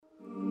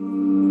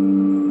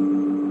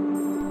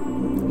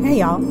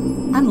y'all,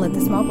 I'm Lit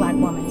the Small Black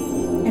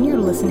Woman, and you're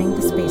listening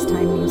to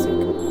Spacetime Music,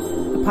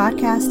 a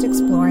podcast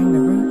exploring the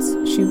roots,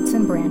 shoots,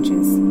 and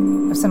branches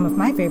of some of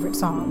my favorite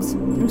songs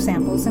through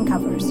samples and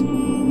covers.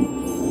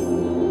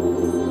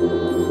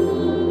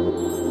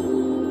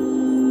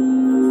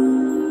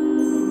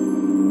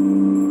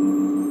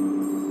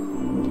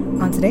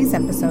 On today's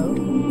episode,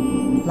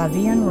 La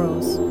Vie en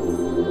Rose.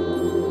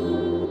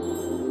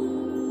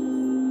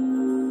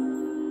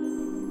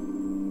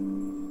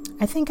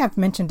 I think I've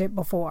mentioned it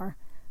before,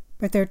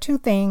 but there are two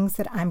things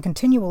that I'm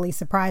continually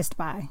surprised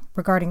by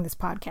regarding this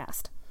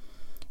podcast.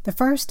 The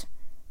first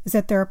is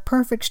that there are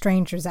perfect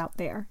strangers out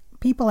there,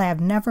 people I have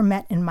never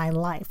met in my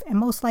life and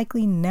most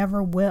likely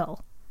never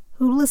will,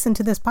 who listen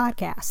to this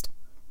podcast.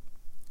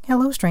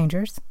 Hello,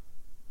 strangers.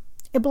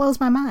 It blows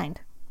my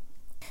mind.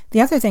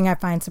 The other thing I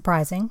find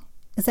surprising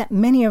is that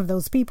many of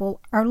those people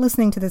are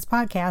listening to this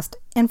podcast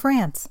in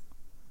France.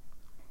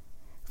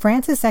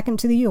 France is second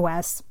to the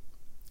U.S.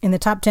 in the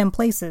top 10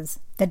 places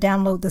that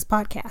download this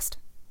podcast.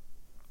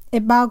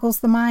 It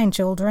boggles the mind,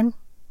 children.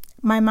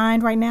 My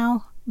mind right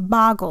now,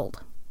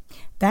 boggled.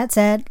 That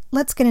said,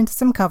 let's get into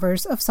some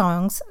covers of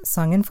songs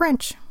sung in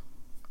French.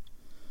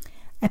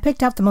 I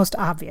picked out the most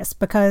obvious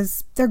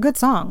because they're good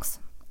songs.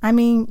 I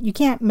mean, you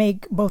can't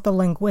make both a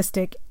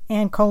linguistic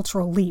and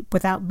cultural leap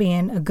without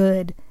being a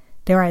good,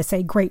 dare I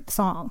say, great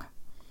song.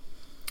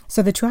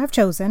 So the two I've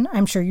chosen,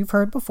 I'm sure you've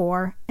heard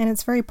before, and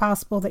it's very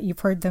possible that you've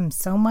heard them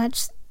so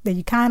much that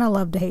you kind of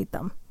love to hate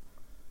them.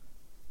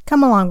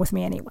 Come along with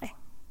me anyway.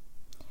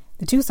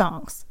 The two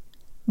songs,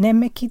 Ne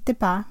me quitte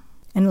pas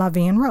and La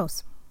Vie en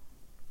Rose.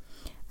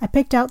 I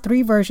picked out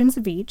 3 versions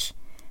of each,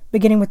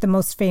 beginning with the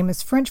most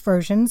famous French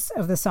versions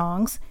of the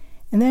songs,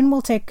 and then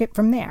we'll take it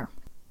from there.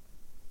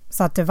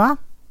 Ça te va?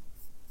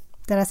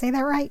 Did I say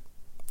that right?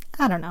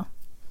 I don't know.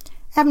 I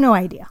have no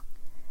idea.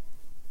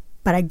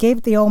 But I gave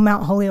it the old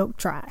Mount Holyoke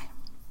try.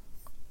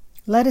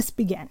 Let us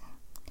begin.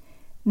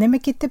 Ne me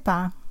quitte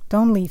pas,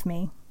 don't leave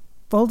me.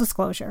 Full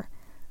disclosure,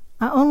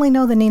 I only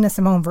know the Nina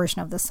Simone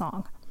version of this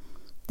song.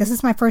 This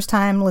is my first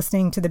time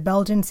listening to the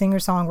Belgian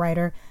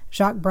singer-songwriter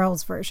Jacques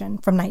Brel's version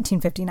from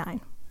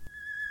 1959.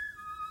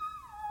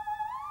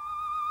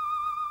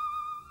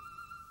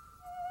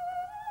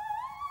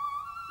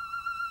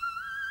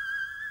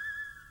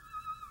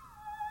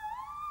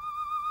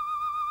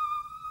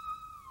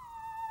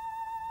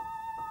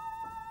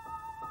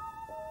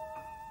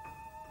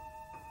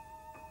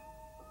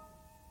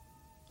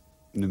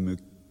 Ne me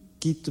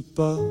quitte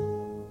pas,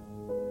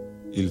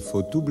 il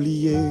faut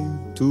oublier,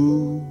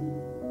 tout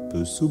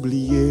peut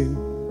s'oublier,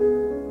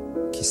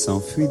 qui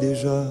s'enfuit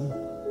déjà,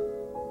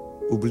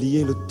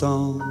 oublier le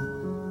temps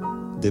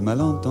des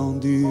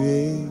malentendus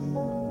et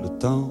le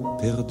temps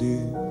perdu,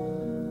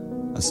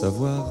 à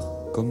savoir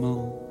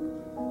comment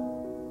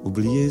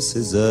oublier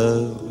ces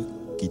heures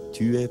qui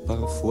tuaient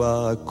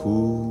parfois à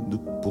coups de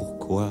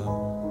pourquoi,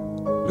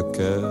 le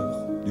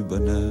cœur du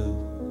bonheur.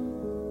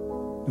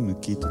 Ne me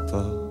quitte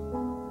pas.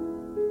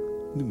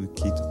 Ne me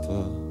quitte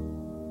pas,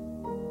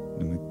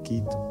 ne me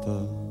quitte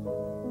pas,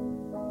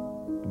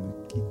 ne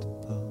me quitte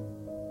pas.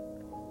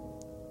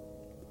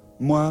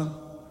 Moi,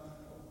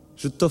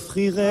 je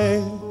t'offrirai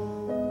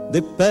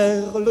des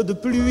perles de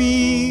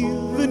pluie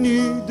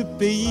venues de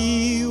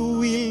pays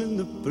où il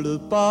ne pleut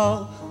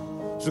pas.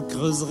 Je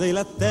creuserai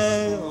la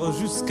terre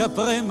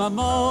jusqu'après ma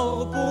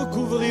mort pour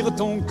couvrir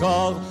ton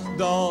corps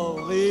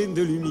d'or et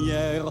de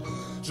lumière.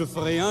 Je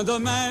ferai un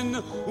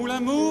domaine où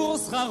l'amour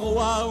sera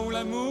roi, où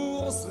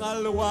l'amour sera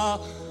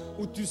loi,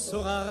 où tu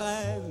seras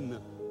reine.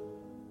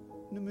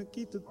 Ne me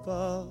quitte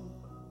pas.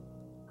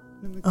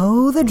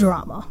 Oh, the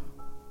drama.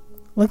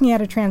 Looking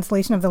at a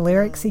translation of the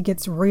lyrics, he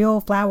gets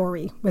real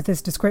flowery with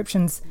his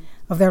descriptions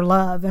of their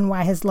love and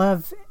why his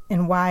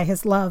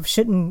love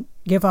shouldn't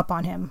give up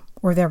on him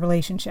or their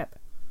relationship.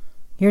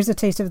 Here's a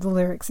taste of the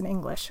lyrics in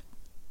English.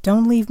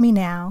 Don't leave me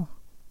now.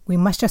 We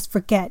must just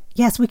forget.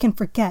 Yes, we can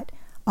forget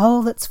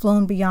all that's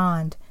flown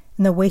beyond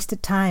and the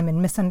wasted time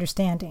and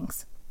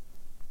misunderstandings.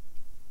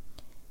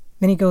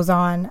 Then he goes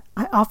on,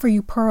 I offer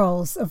you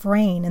pearls of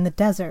rain in the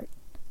desert.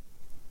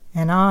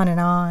 And on and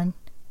on.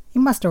 He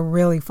must have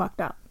really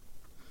fucked up.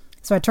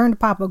 So I turned to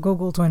Papa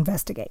Google to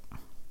investigate.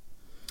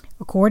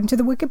 According to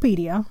the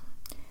Wikipedia,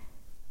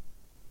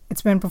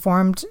 it's been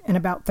performed in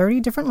about 30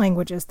 different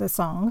languages, this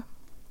song.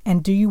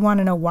 And do you want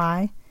to know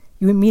why?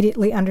 You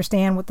immediately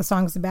understand what the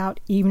song's about,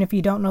 even if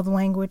you don't know the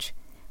language?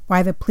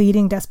 Why the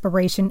pleading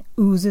desperation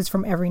oozes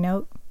from every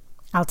note?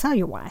 I'll tell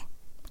you why.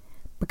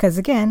 Because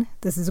again,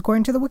 this is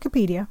according to the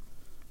Wikipedia,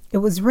 it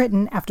was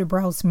written after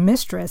Brel's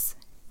mistress,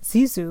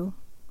 Zizou,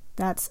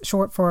 that's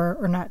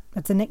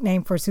a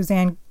nickname for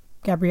Suzanne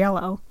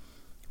Gabriello,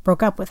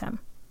 broke up with him.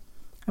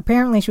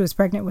 Apparently she was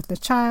pregnant with the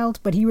child,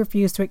 but he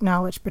refused to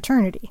acknowledge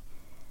paternity,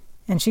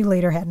 and she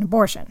later had an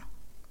abortion.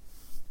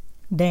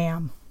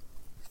 Damn.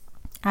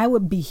 I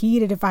would be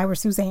heated if I were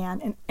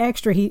Suzanne, and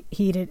extra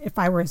heated if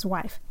I were his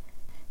wife.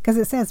 Because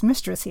it says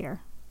mistress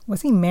here.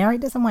 Was he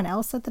married to someone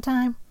else at the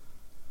time?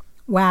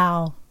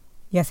 Wow.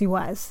 Yes, he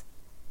was.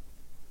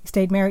 He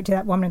stayed married to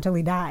that woman until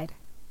he died.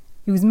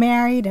 He was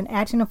married and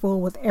acting a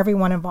fool with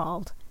everyone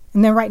involved,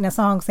 and then writing a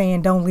song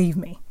saying, "Don't leave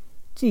me."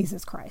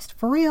 Jesus Christ.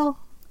 For real?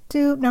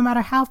 Dude, no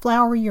matter how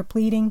flowery you're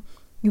pleading,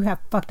 you have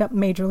fucked up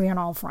majorly on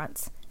all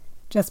fronts.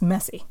 Just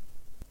messy.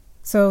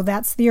 So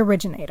that's the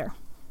originator.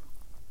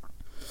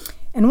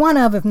 And one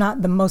of, if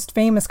not the most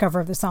famous cover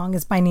of the song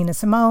is by Nina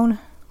Simone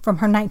from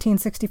her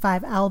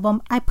 1965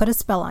 album, I Put a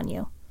Spell on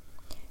You.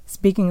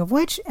 Speaking of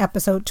which,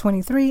 episode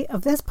 23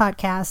 of this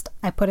podcast,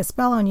 I Put a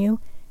Spell on You,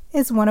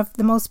 is one of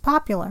the most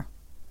popular.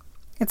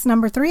 It's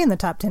number 3 in the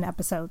top 10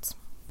 episodes.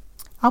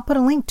 I'll put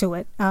a link to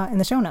it in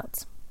the show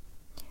notes.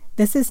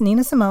 This is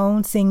Nina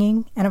Simone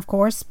singing and, of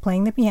course,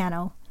 playing the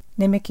piano,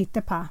 Ne me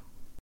quitte pas.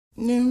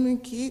 Ne me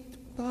quitte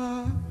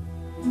pas,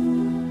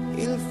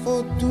 il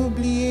faut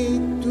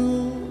oublier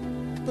tout,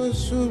 peut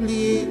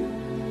s'oublier,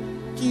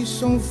 qui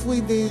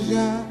s'enfuit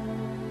déjà,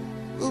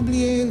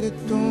 oublier le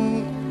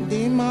temps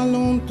des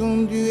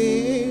malentendus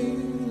et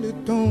le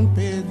temps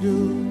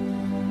perdu,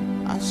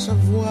 à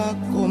savoir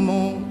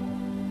comment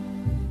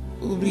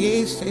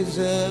oublier ces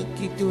heures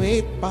qui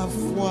tuaient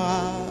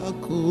parfois,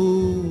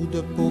 coup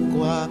de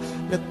pourquoi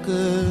le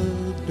cœur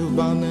du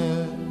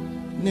bonheur.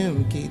 Ne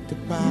me quitte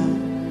pas,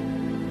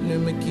 ne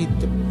me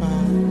quitte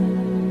pas,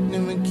 ne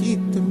me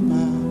quitte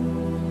pas,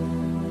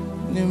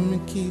 ne me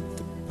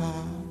quitte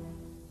pas.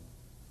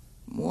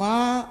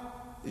 Moi,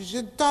 je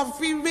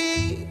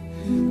t'offrirai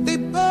des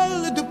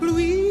perles de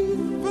pluie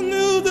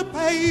venues de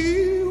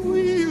pays où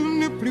il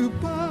ne pleut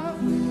pas.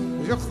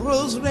 Je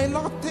creuserai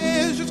la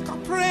terre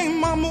jusqu'après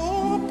ma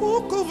mort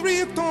pour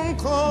couvrir ton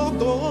corps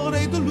d'or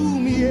et de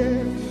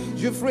lumière.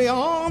 Je ferai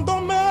en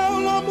demain où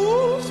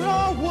l'amour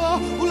sera roi,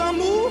 où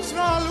l'amour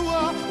sera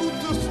loi, où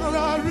tu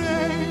seras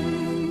reine.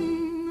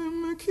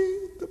 Ne me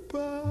quitte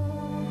pas,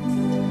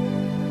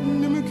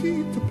 ne me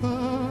quitte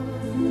pas,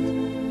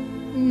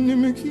 ne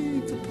me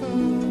quitte pas,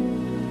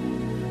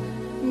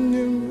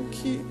 ne me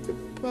quitte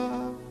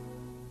pas.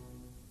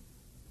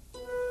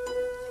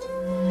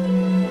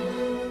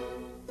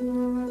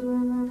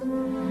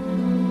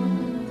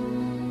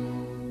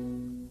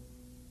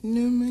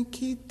 Ne me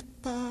quitte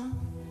pas,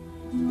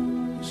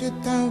 je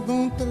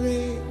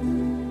t'inventerai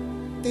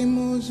des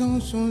mots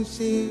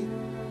insensés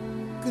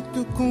que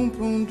tu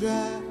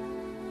comprendras.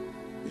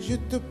 Je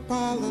te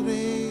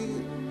parlerai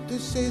de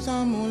ces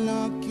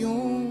amants-là qui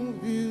ont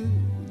vu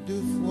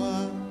 2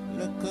 fois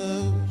le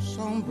cœur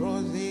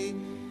s'embraser.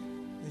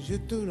 Je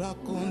te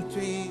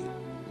raconterai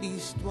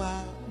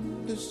l'histoire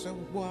de ce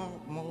roi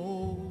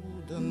mort.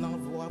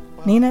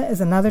 Nina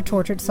is another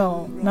tortured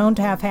soul, known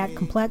to have had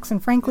complex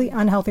and frankly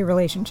unhealthy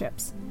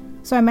relationships.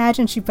 So I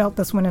imagine she felt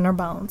this one in her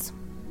bones.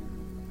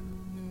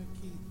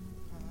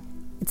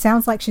 It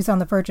sounds like she's on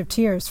the verge of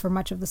tears for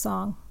much of the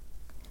song.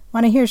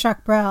 When I hear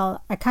Jacques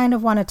Brel, I kind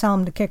of want to tell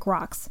him to kick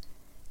rocks.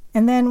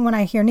 And then when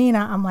I hear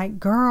Nina, I'm like,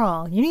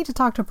 girl, you need to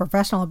talk to a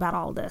professional about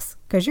all this,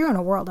 because you're in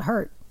a world of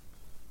hurt.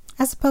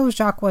 I suppose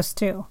Jacques was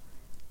too.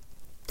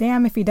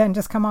 Damn if he doesn't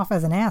just come off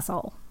as an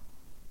asshole.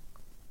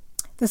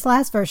 This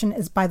last version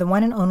is by the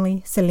one and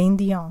only Céline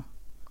Dion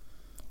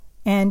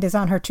and is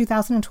on her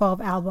 2012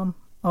 album.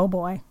 Oh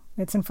boy,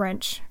 it's in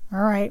French.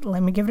 All right,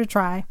 let me give it a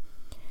try.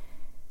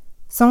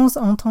 Sans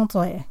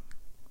attendre,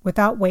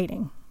 without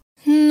waiting.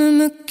 Ne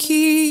me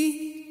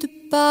quitte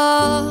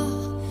pas,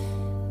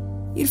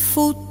 il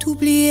faut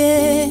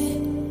oublier,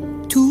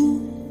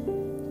 tout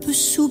peut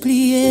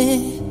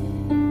s'oublier,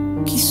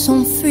 qui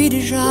s'enfuit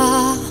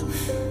déjà,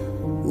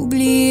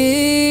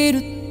 oublier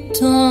le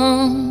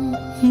temps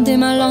des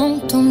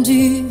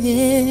malentendus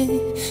et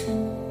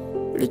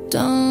le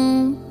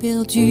temps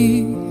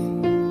perdu,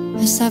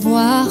 à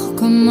savoir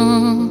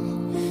comment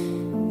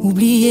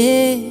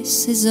oublier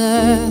ces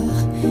heures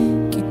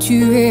qui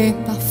tuaient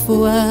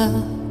parfois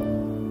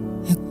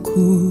un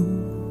coup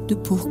de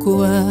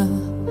pourquoi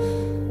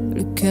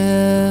le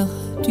cœur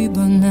du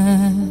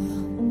bonheur.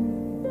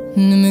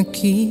 Ne me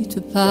quitte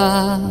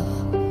pas,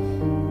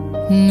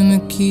 ne me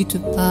quitte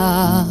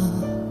pas,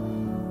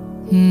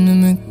 ne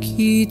me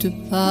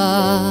quitte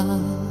pas,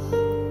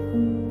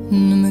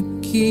 ne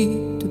me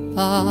quitte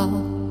pas.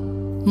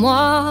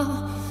 Moi,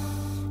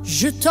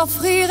 je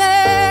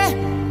t'offrirai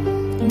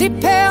des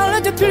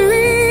perles de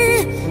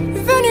pluie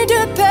venues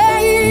de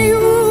pays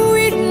où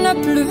il ne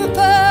pleut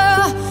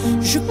pas.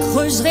 Je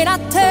creuserai la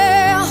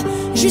terre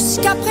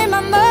jusqu'après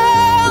ma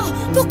mort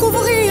pour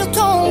couvrir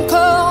ton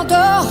corps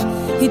d'or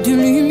et de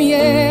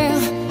lumière.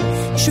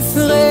 Je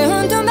ferai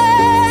un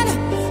domaine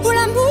où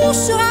l'amour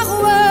sera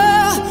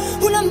roi,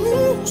 où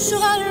l'amour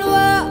sera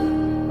loi,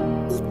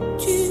 où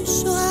tu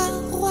seras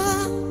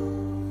roi.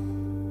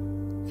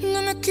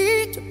 Ne me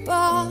quitte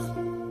pas,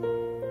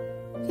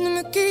 ne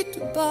me quitte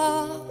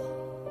pas,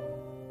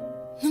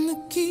 ne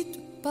me quitte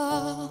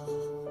pas.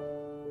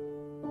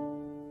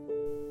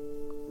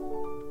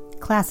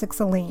 Classic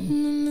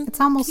Céline. It's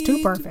almost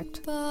too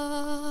perfect.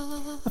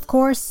 Of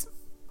course,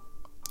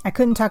 I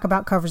couldn't talk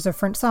about covers of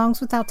French songs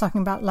without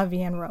talking about La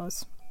Vie en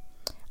Rose.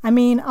 I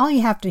mean, all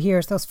you have to hear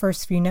is those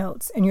first few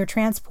notes, and you're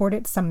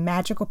transported to some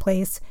magical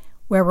place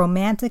where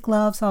romantic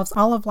love solves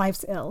all of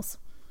life's ills.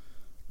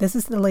 This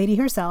is the lady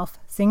herself,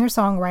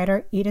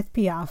 singer-songwriter Edith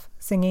Piaf,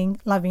 singing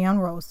La Vie en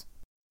Rose.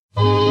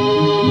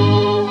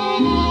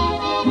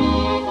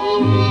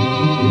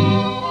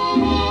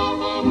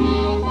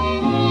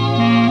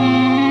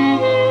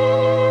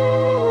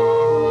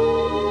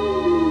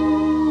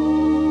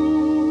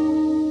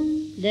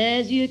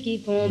 Des yeux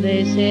qui font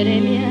baisser les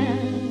miens,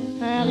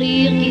 un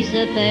rire qui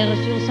se perd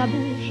sur sa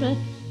bouche,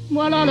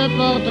 voilà le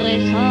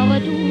portrait sans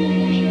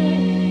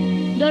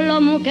retouche de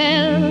l'homme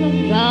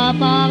auquel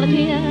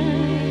j'appartiens.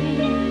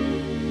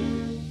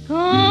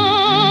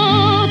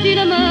 Quand il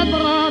me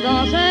prend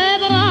dans ses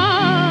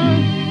bras,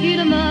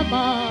 qu'il me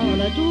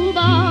parle tout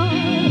bas,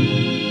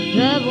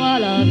 je vois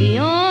la vie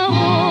en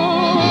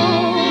rose.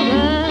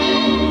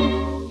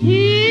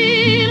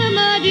 Il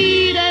me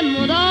dit des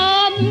mots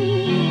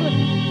d'amour,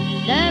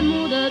 des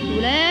mots de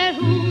tous les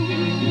jours,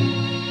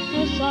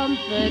 que ça me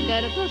fait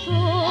quelque chose.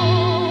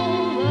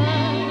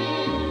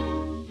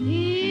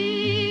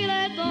 Il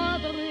est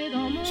entré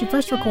dans mon She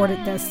first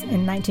recorded this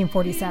in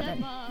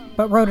 1947,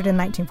 but wrote it in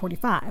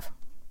 1945.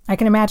 I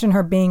can imagine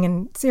her being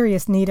in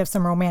serious need of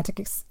some romantic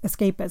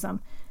escapism,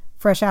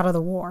 fresh out of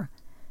the war.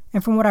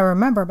 And from what I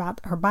remember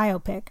about her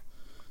biopic,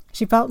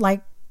 she felt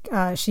like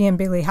she and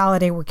Billie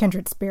Holiday were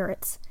kindred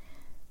spirits,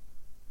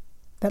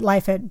 that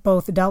life had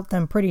both dealt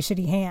them pretty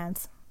shitty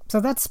hands. So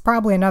that's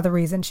probably another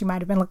reason she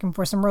might have been looking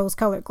for some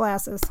rose-colored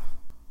glasses.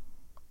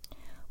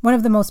 One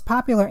of the most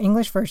popular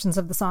English versions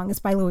of the song is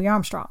by Louis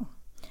Armstrong.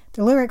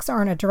 The lyrics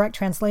aren't a direct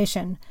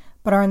translation,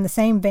 but are in the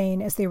same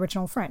vein as the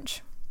original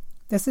French.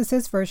 This is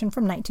his version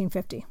from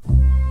 1950.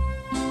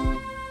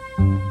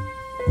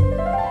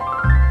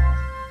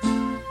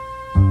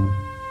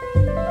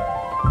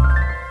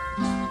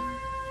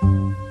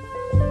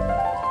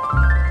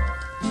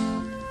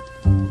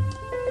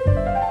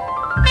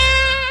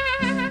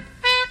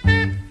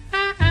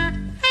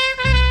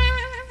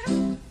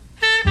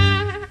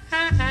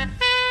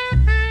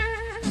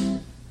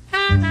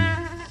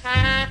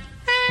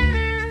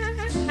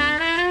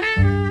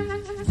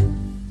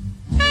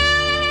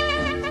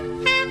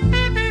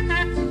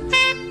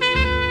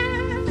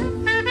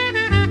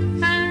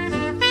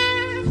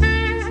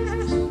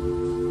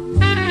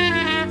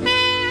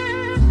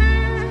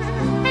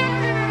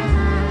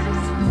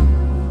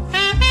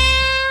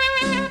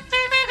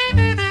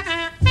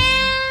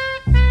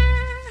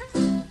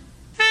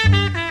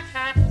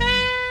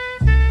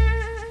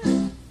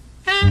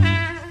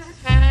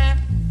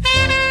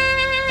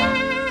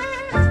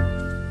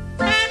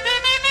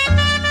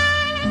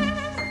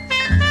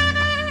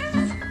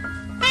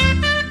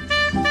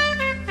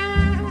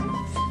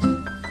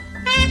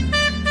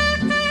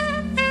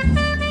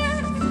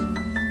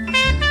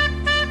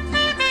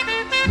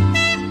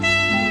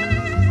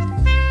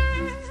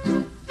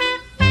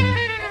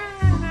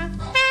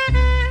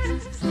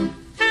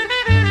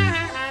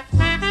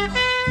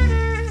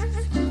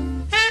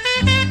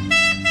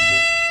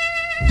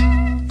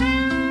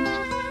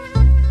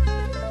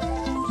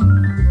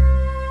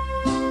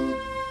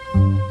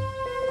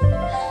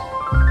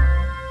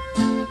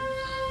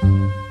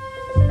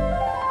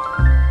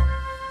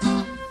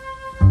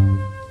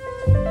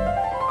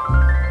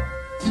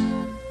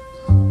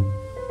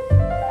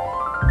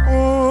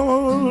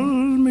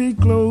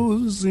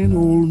 and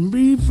hold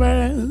me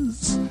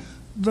fast.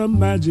 The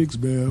magic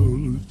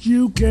spell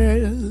you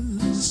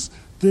cast.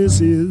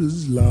 This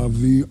is La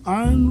Vie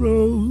en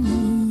Rose.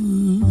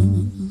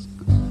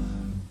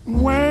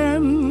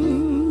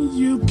 When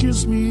you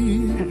kiss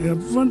me,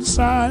 heaven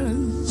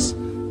sighs,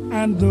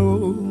 and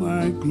though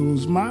I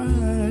close my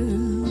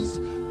eyes,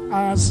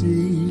 I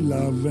see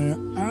La Vie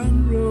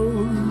en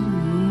Rose.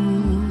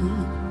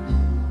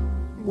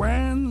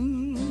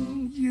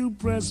 When you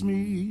press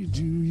me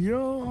to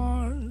your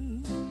heart,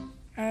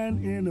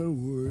 and in a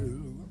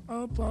world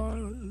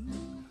apart,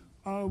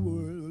 a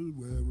world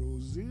where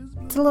roses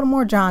bloom. It's a little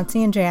more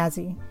jaunty and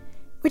jazzy,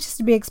 which is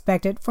to be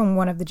expected from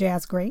one of the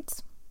jazz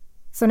greats.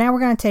 So now we're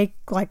going to take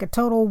like a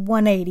total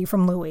 180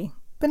 from Louis,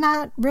 but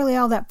not really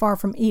all that far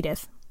from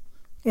Edith.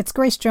 It's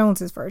Grace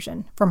Jones's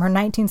version from her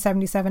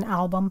 1977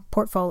 album,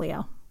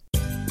 Portfolio.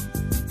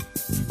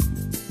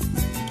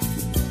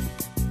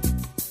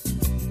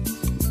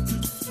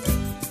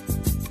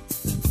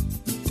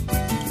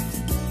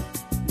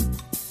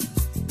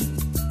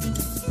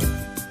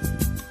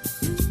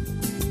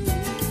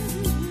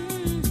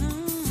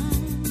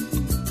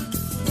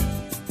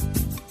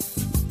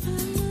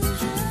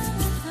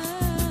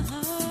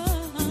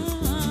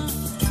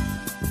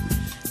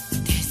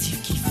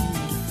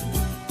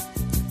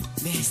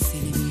 C'est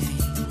les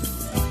miens,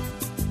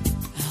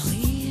 un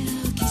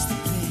rire qui se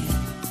perd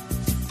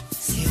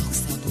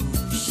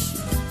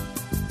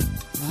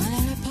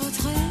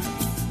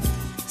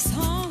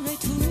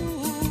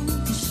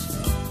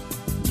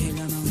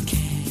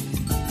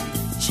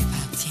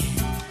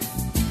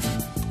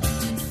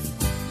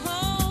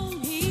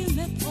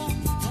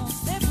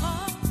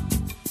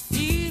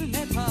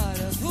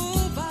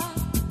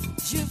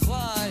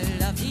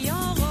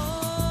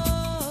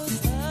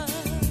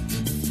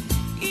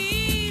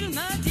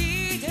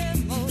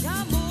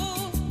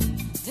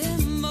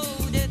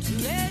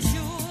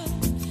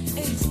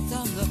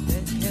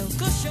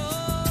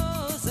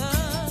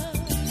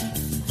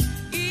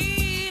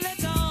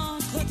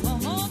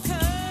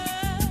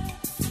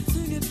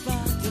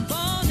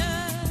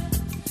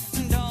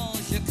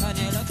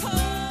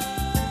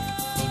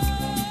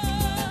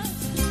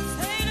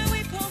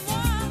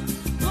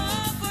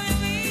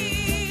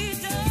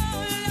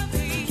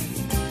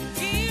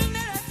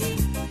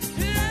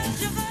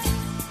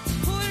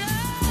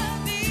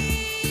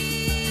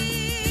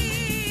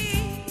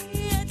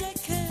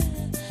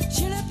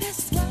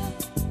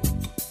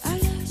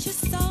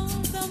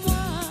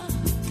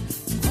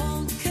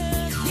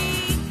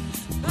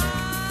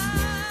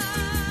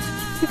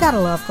gotta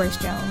love Grace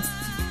Jones.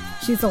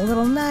 She's a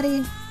little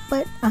nutty,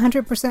 but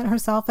 100%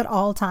 herself at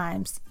all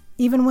times,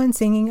 even when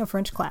singing a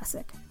French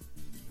classic.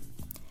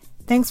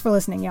 Thanks for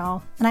listening,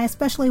 y'all, and I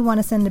especially want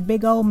to send a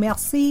big ol'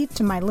 merci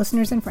to my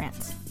listeners in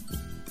France.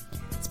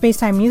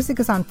 Spacetime Music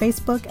is on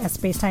Facebook as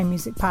Spacetime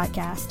Music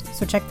Podcast,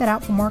 so check that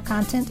out for more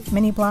content,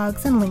 mini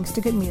blogs, and links to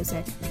good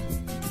music.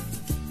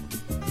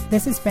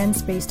 This has been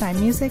Spacetime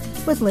Music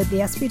with Lid the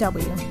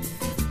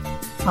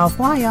SBW. Au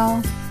revoir,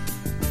 y'all.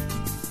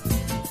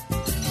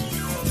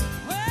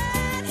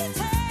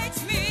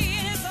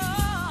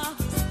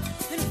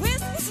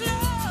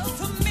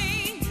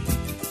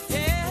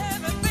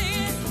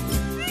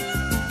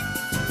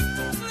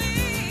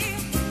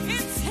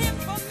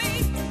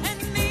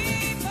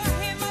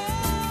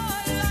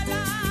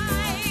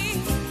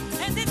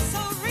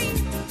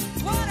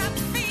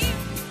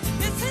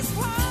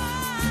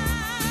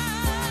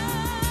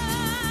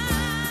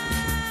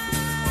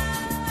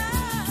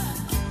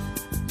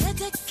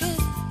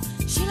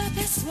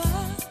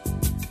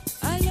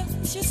 Alors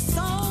je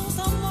sens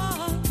en